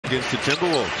against the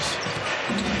Timberwolves.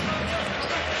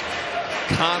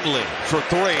 Conley for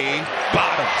three,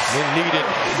 bottoms. They needed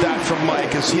that from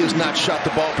Mike, as he has not shot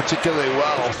the ball particularly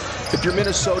well. If you're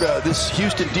Minnesota, this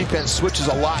Houston defense switches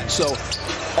a lot, so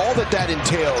all that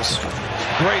entails.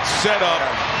 Great setup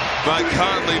by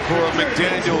Conley for a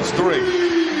McDaniels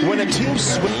three. When a team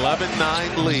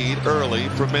 11-9 lead early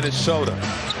for Minnesota.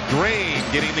 Green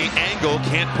getting the angle,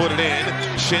 can't put it in.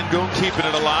 Şengün keeping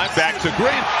it alive, back to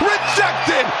Green.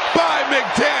 Rejected by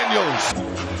McDaniels.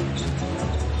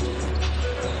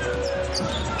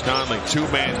 Conley,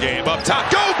 two-man game up top.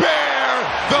 Gobert,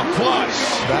 the flush.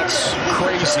 That's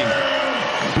crazy,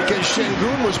 because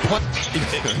Şengün was playing.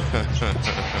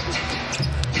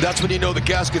 That's when you know the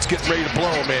gasket's getting ready to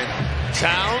blow, man.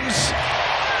 Towns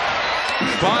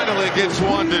finally gets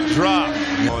one to drop.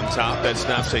 On top, that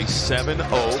snaps a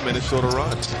 7-0 Minnesota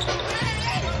run.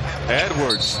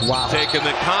 Edwards, taking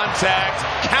the contact,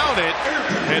 count it,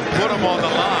 and put him on the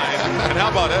line. And how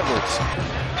about Edwards?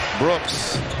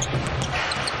 Brooks.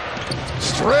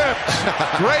 Stripped.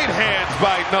 Great hands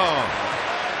by Nung.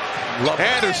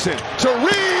 Anderson to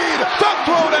Reed. The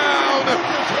throwdown.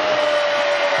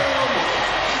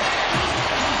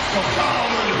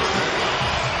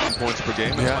 Points per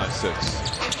game in the last 6.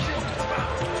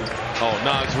 Oh,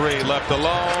 Naz Reid left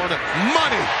alone.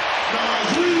 Money.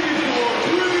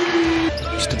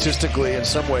 Statistically, in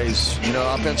some ways, you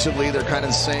know, offensively, they're kind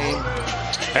of the same.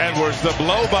 Edwards, the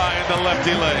blow by in the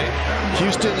lefty lane.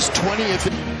 Houston's 20th.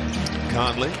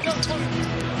 Conley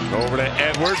over to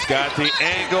Edwards, got the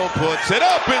angle, puts it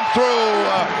up and through.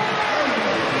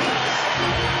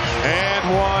 And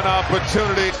one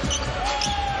opportunity.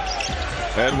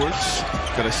 Edwards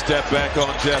gonna step back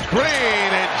on Jeff Green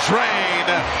and drain.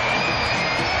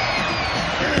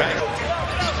 Back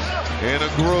in a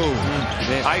groove.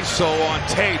 ISO on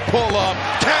tape, pull up,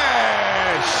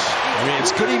 cash. I mean,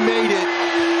 it's good he made it.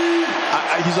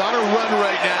 He's on a run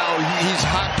right now. He's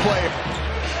hot player.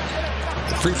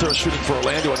 The free throw shooting for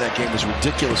Orlando in that game was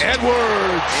ridiculous. Edwards.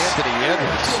 Anthony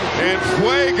Edwards. And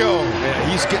Fuego.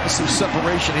 Yeah, he's getting some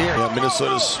separation here. Yeah,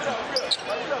 Minnesota's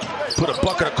put a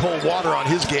bucket of cold water on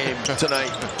his game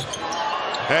tonight.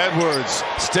 Edwards,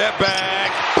 step back,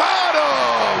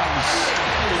 bottoms!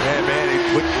 Yeah, man,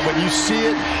 when you see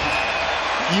it,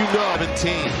 you know.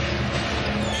 17.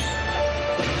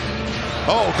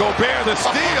 Oh, Gobert the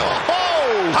steal.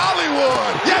 Oh,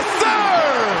 Hollywood, yes sir!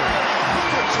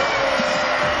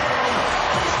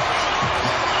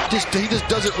 He just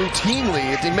does it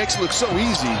routinely. He makes it look so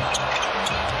easy.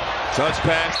 Touch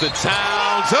pass to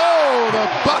Towns. Oh, the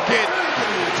bucket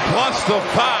plus the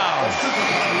foul.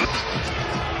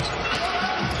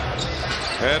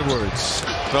 Edwards,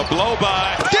 the blow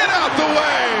by. Get out the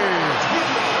way.